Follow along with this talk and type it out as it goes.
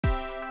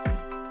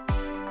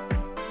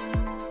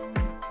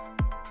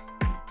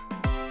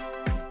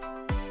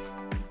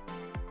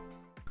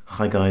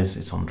Hi guys,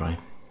 it's Andre.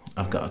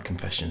 I've got a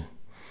confession.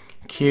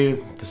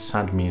 Cue the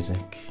sad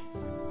music,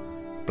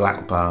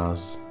 black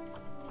bars,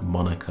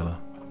 monocolour.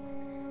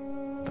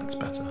 That's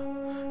better.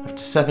 After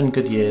 7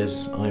 good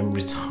years, I'm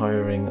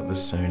retiring the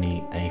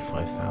Sony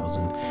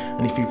A5000.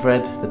 And if you've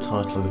read the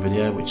title of the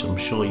video, which I'm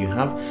sure you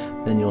have,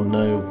 then you'll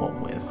know what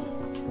with.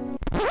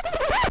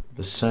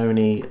 The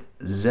Sony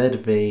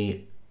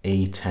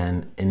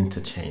ZV-E10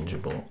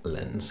 interchangeable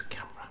lens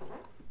camera.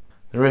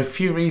 There are a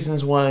few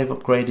reasons why I've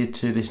upgraded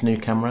to this new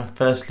camera.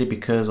 Firstly,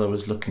 because I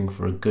was looking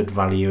for a good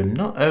value and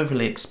not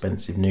overly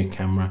expensive new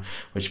camera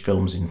which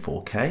films in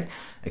 4K,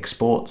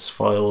 exports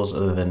files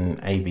other than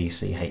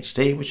APS-C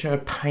HD, which are a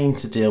pain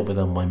to deal with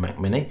on my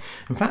Mac Mini.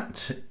 In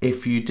fact,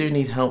 if you do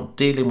need help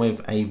dealing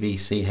with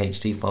APS-C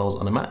HD files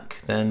on a Mac,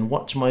 then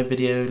watch my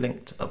video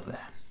linked up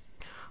there.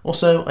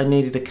 Also, I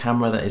needed a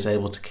camera that is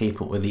able to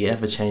keep up with the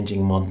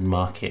ever-changing modern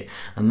market,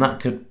 and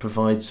that could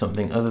provide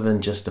something other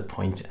than just a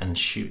point and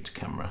shoot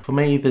camera. For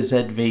me, the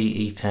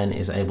ZV-E10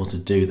 is able to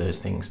do those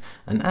things,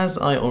 and as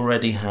I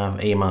already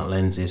have E-mount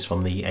lenses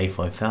from the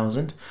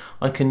A5000,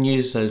 I can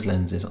use those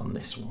lenses on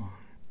this one.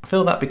 I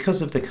feel that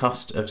because of the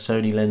cost of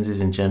Sony lenses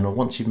in general,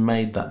 once you've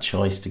made that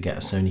choice to get a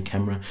Sony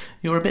camera,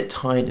 you're a bit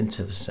tied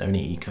into the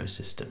Sony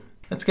ecosystem.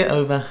 Let's get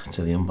over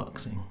to the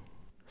unboxing.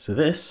 So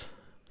this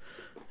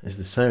is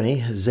the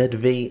Sony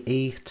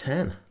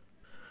ZV-E10.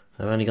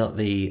 I've only got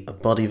the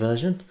body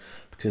version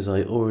because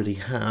I already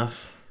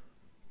have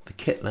the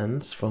kit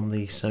lens from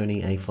the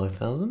Sony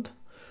A5000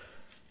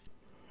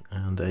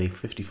 and a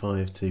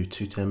 55 to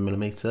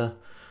 210mm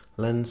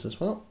lens as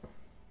well.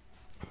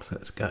 So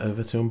let's get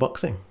over to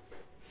unboxing.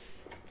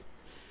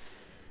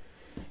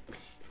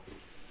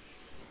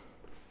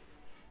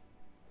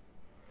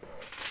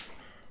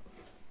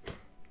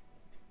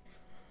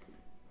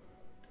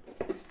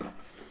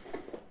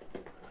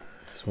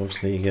 So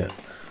obviously you get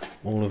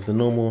all of the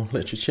normal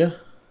literature,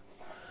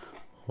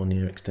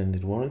 1-year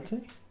extended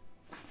warranty,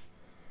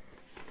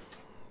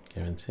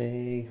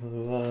 guarantee,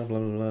 blah blah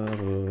blah blah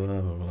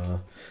blah blah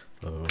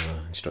blah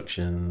blah,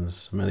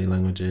 instructions, many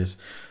languages,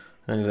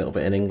 only a little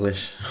bit in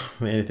English,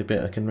 the only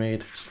bit I can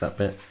read, just that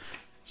bit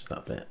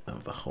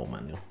of the whole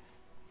manual.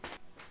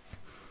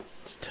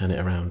 Let's turn it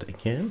around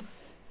again.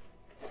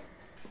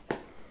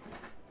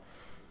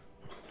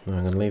 Now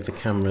I'm going to leave the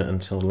camera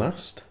until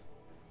last.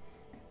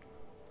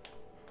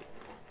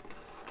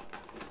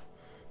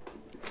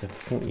 I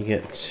think you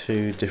get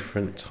 2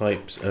 different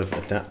types of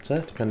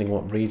adapter depending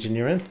what region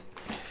you're in.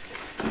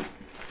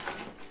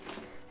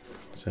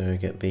 So you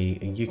get the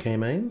UK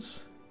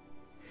mains,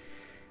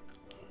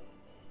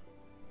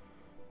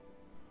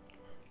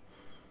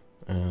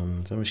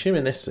 and I'm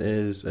assuming this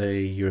is a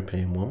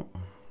European one.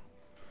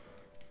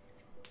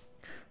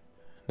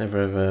 Never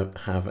ever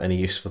have any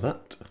use for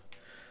that.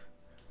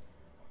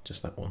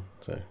 Just that one,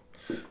 so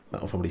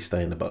that'll probably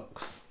stay in the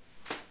box.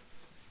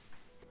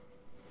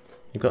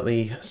 You've got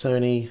the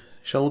Sony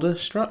shoulder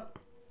strap,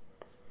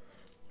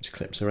 which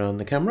clips around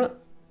the camera.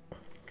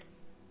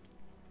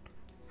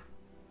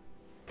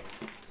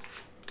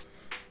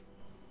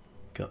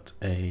 Got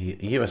a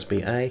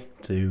USB-A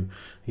to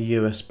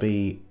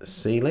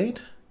USB-C lead,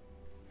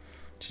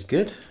 which is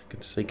good. Good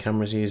to see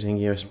cameras using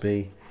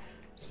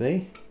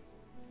USB-C.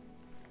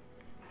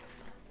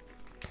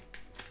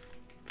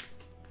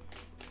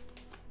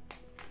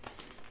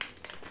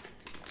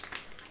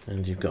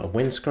 And you've got a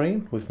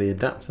windscreen with the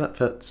adapter that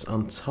fits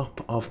on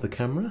top of the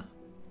camera.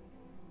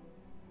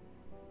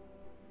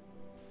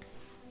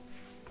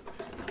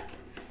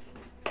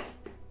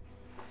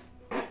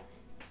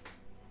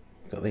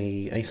 Got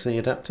the AC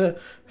adapter,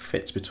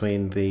 fits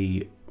between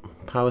the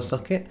power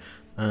socket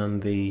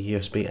and the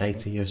USB-A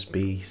to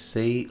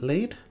USB-C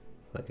lead.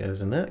 That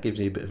goes in there,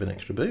 gives you a bit of an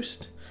extra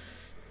boost.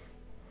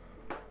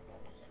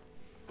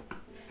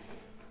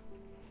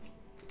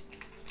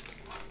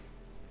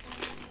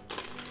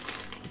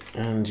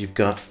 And you've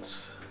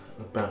got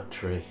a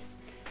battery.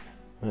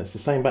 And it's the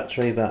same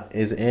battery that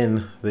is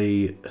in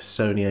the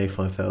Sony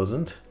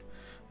A5000.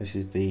 This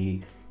is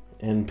the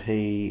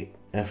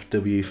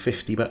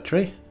NP-FW50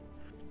 battery.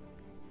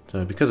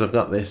 So because I've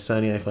got this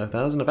Sony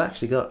A5000, I've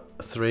actually got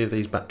 3 of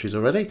these batteries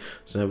already.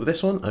 So with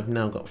this one, I've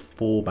now got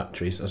 4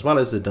 batteries, as well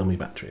as the dummy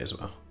battery as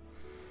well.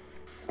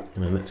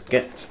 And then let's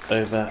get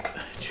over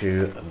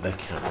to the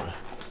camera.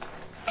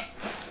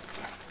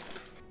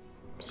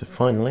 So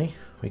finally,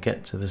 we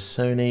get to the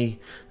Sony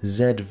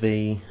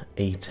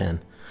ZV-E10.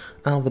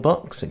 Out of the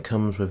box, it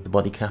comes with the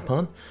body cap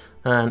on,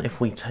 and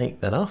if we take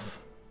that off,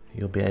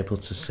 you'll be able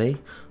to see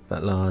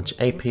that large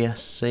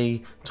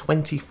APS-C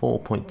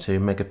 24.2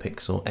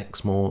 megapixel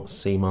Exmor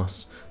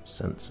CMOS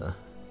sensor.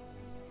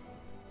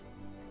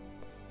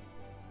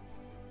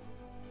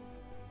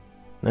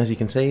 As you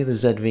can see, the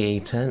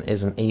ZV-E10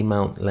 is an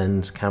E-mount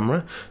lens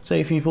camera, so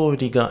if you've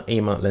already got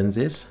E-mount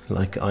lenses,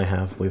 like I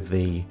have with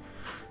the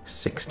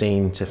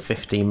 16 to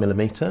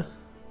 50mm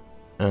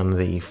and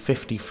the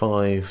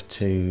 55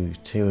 to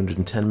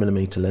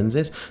 210mm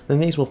lenses, then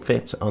these will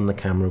fit on the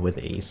camera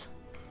with ease.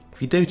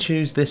 If you do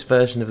choose this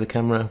version of the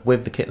camera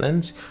with the kit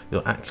lens,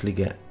 you'll actually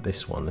get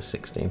this one, the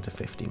 16 to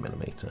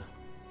 50mm.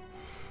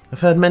 I've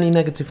heard many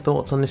negative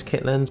thoughts on this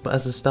kit lens, but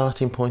as a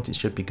starting point it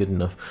should be good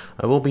enough.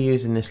 I will be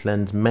using this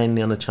lens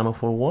mainly on the channel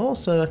for a while,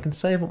 so I can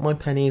save up my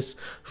pennies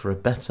for a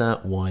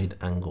better wide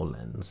angle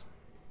lens.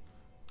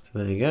 So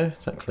there you go,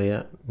 it's actually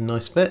a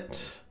nice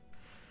fit.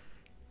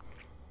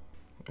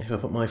 If I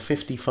put my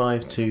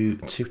 55 to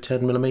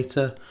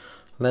 210mm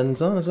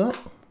lens on as well.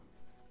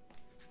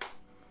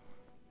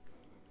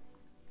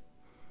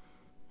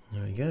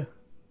 There we go.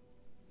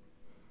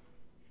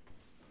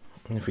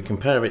 And if we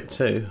compare it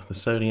to the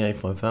Sony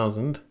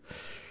A5000, the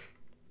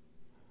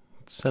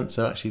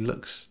sensor actually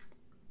looks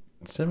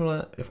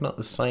similar, if not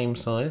the same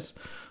size.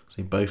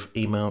 So both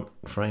E-mount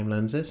frame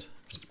lenses.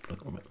 Just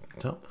plug them at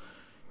the top.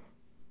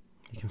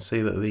 You can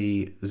see that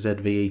the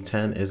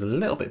ZV-E10 is a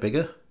little bit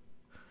bigger.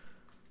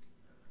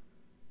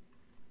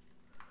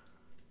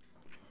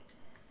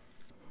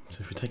 So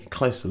if we take a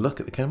closer look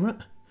at the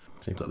camera,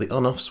 so you've got the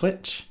on-off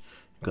switch,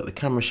 you've got the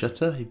camera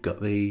shutter, you've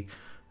got the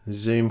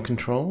zoom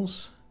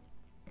controls,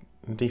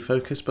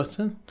 defocus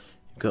button,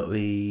 you've got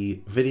the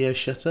video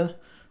shutter,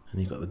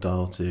 and you've got the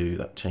dial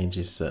that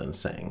changes certain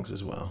settings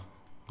as well,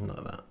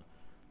 like that.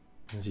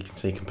 As you can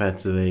see, compared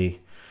to the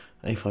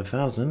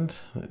A5000,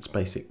 its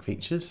basic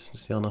features,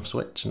 just the on-off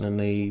switch and then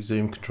the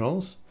zoom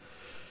controls.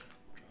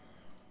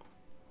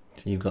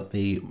 So you've got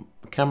the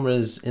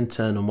camera's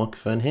internal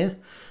microphone here,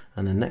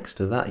 and then next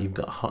to that you've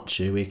got a hot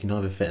shoe where you can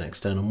either fit an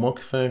external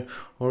microphone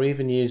or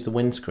even use the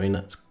windscreen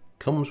that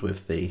comes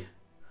with the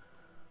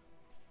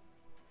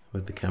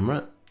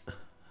camera.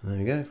 And there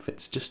we go,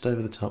 fits just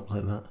over the top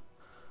like that.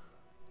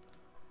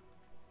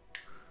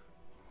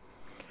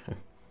 Okay.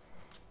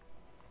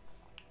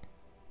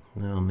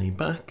 Now on the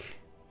back,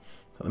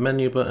 got the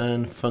menu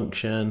button,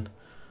 function,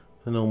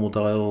 the normal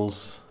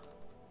dials,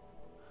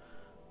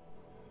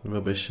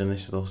 rubbish, and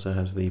this also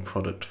has the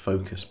product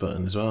focus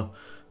button as well,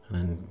 and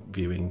then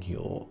viewing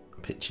your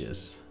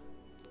pictures.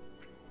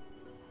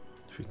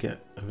 If we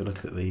have a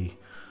look at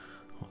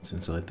what's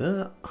inside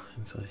there,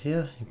 inside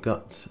here you've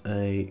got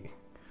a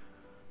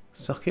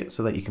socket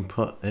so that you can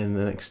put in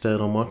an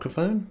external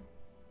microphone.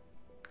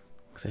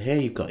 So here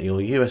you've got your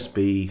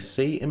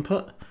USB-C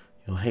input,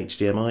 your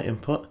HDMI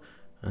input,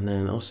 and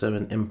then also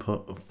an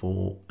input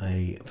for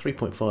a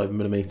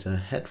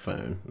 3.5mm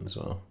headphone as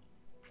well.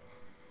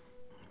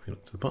 If you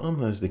look to the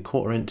bottom, there's the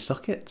 1/4"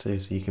 socket, so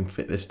you can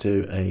fit this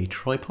to a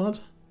tripod.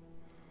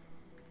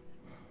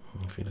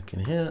 If you look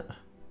in here,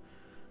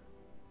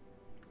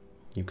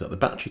 you've got the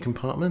battery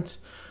compartment,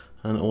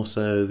 and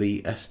also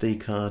the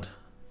SD card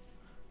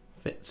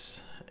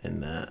fits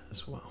in there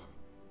as well.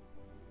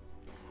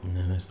 And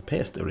then there's the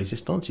PS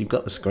resistance. You've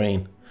got the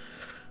screen,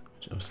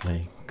 which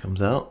obviously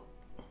comes out.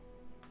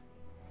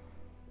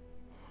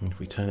 And if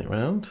we turn it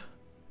round,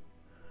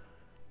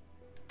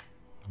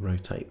 it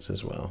rotates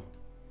as well.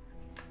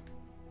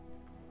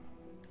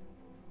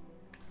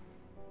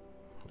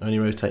 Only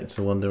rotates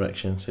in one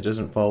direction, so it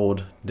doesn't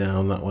fold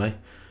down that way,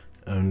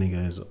 it only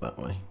goes up that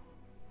way.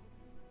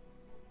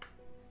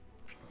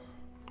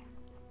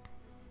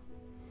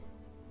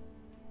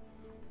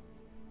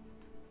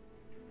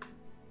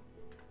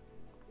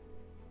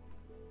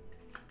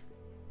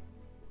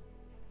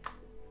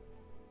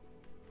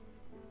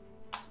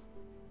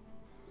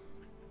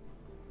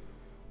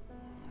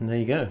 And there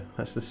you go,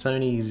 that's the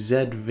Sony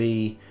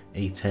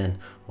ZV-E10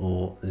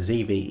 or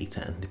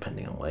ZV-E10,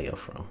 depending on where you're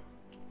from.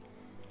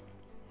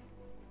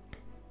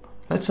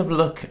 Let's have a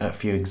look at a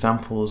few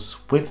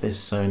examples with this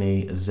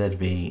Sony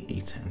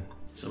ZV-E10.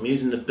 So I'm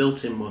using the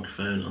built-in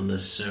microphone on the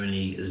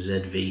Sony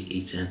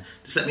ZV-E10.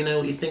 Just let me know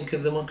what you think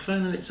of the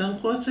microphone and its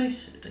sound quality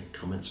in the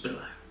comments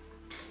below.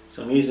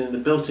 So I'm using the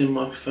built-in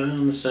microphone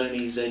on the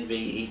Sony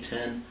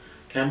ZV-E10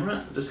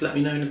 camera. Just let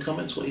me know in the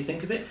comments what you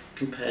think of it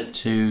compared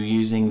to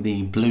using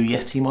the Blue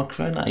Yeti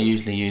microphone that I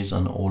usually use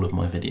on all of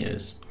my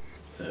videos.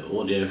 So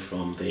audio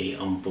from the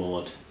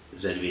onboard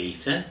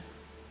ZV-E10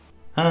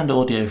 and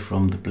audio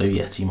from the Blue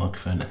Yeti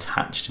microphone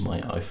attached to my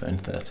iPhone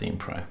 13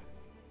 Pro.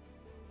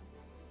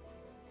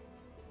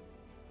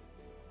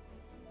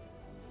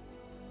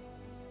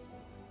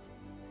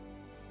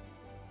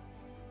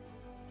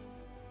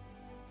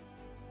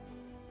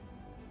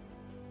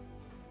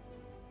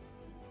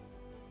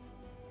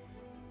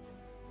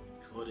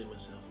 Recording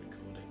myself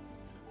recording.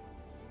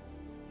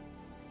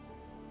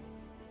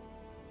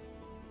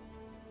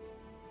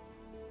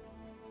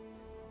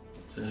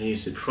 So I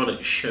use the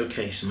product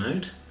showcase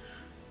mode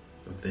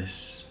of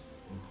this.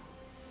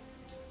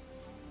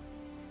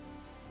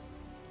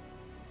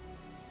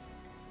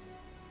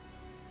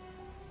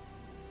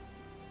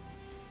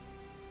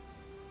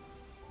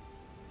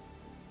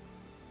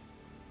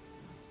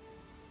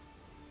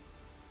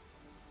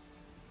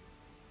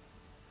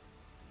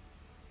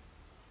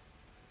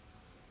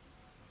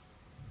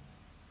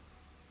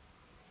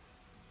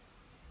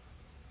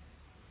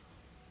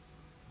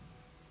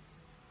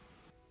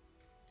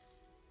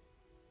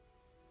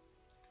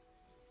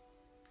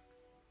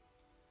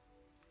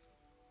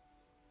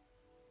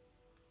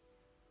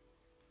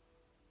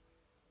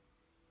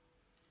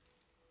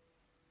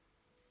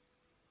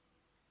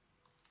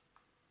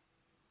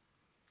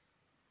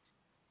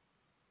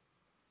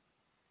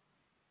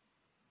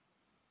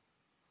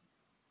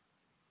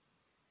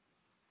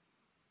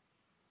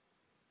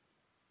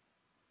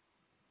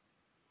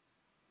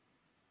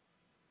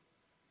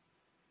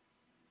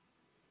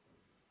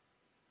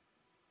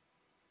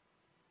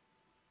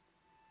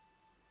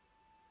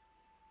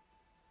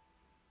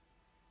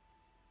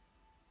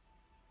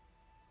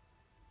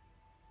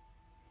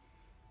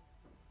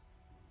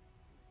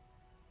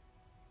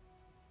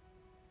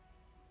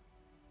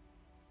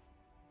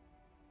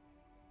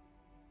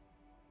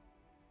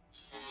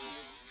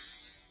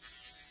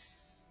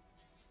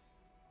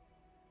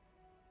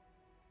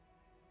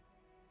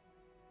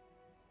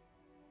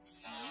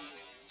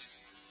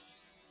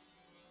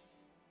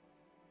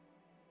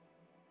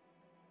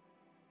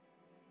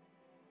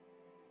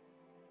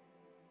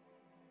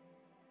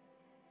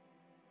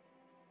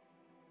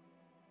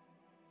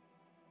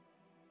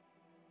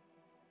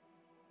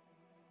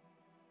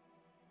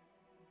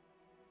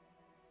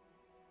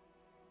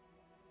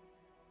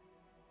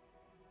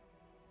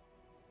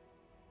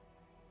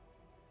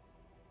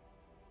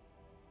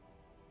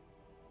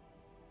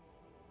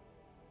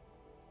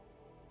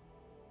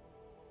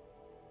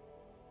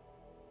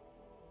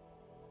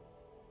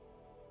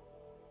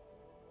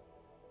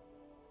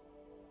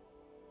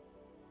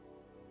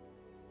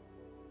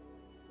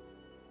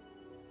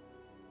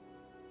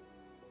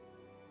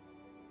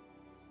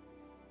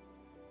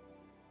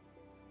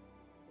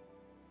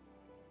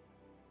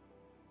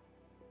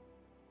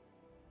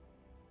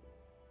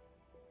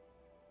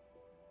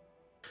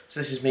 So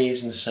this is me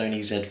using the Sony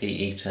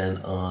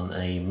ZV-E10 on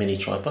a mini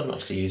tripod. I'm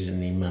actually using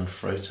the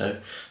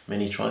Manfrotto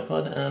mini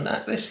tripod, and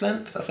at this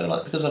length I feel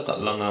like because I've got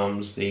long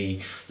arms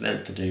the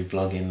length to do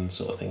vlogging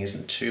sort of thing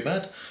isn't too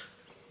bad.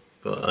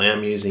 But I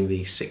am using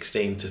the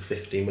 16 to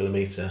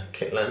 50mm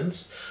kit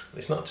lens.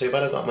 It's not too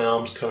bad. I've got my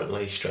arms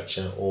currently stretched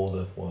out all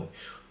the way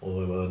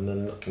and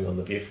then looking on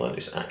the viewfinder.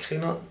 It's actually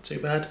not too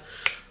bad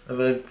of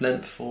a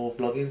length for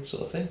vlogging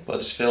sort of thing. But I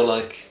just feel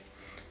like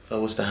if I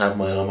was to have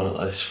my arm out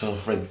like this for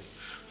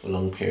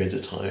long periods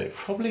of time, it'd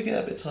probably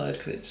get a bit tired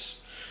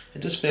because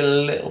it does feel a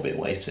little bit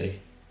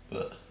weighty,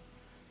 but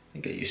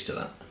you get used to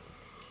that.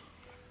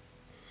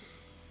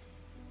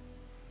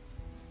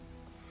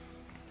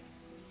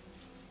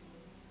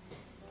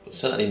 But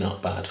certainly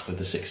not bad with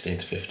the 16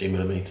 to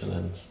 50mm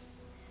lens.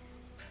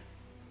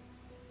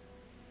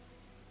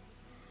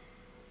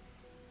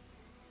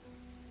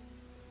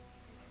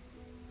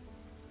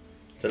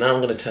 So now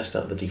I'm going to test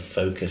out the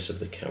defocus of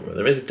the camera.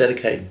 There is a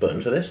dedicated button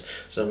for this,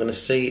 so I'm going to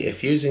see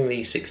if using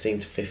the 16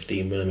 to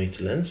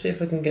 50mm lens, see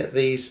if I can get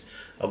these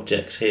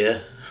objects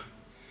here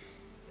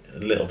a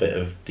little bit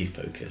of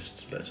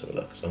defocused. Let's have a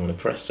look. So I'm going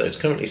to press, so it's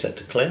currently set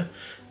to clear,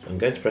 so I'm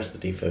going to press the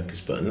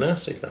defocus button now,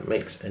 see if that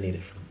makes any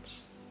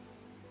difference.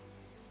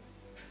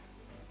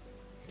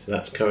 So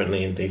that's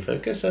currently in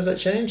defocus. Has that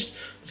changed?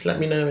 Just let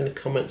me know in the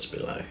comments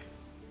below.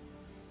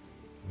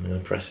 I'm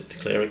going to press it to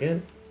clear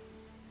again.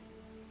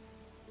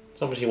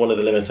 It's obviously one of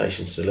the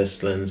limitations to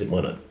this lens, it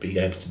might not be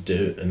able to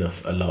do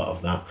a lot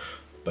of that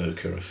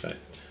bokeh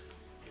effect.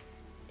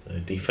 So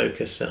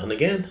defocus set on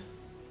again,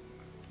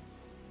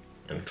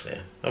 and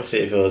clear.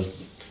 Obviously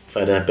if I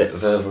had a bit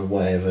further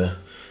away of a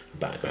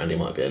background it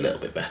might be a little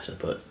bit better,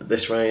 but at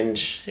this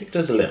range it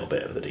does a little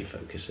bit of the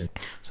defocusing.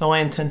 So I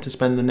intend to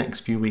spend the next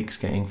few weeks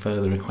getting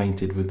further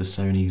acquainted with the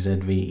Sony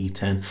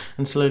ZV-E10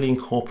 and slowly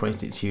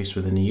incorporate its use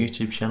within the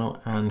YouTube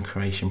channel and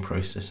creation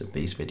process of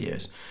these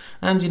videos.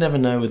 And you never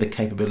know with the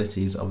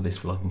capabilities of this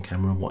vlogging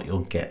camera what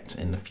you'll get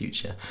in the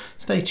future.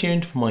 Stay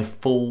tuned for my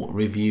full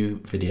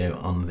review video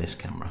on this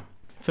camera.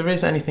 If there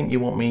is anything you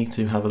want me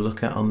to have a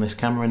look at on this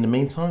camera in the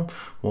meantime,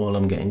 while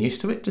I'm getting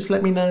used to it, just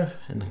let me know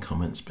in the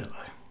comments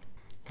below.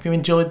 If you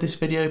enjoyed this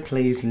video,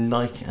 please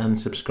like and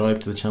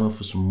subscribe to the channel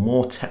for some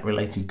more tech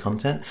related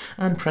content,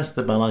 and press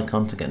the bell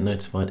icon to get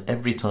notified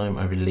every time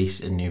I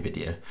release a new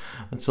video.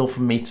 That's all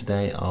from me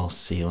today. I'll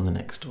see you on the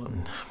next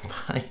one.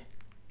 Bye.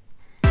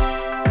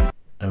 Oh,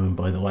 and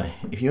by the way,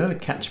 if you ever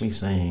catch me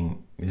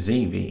saying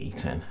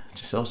ZV-E10,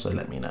 just also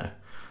let me know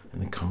in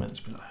the comments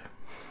below.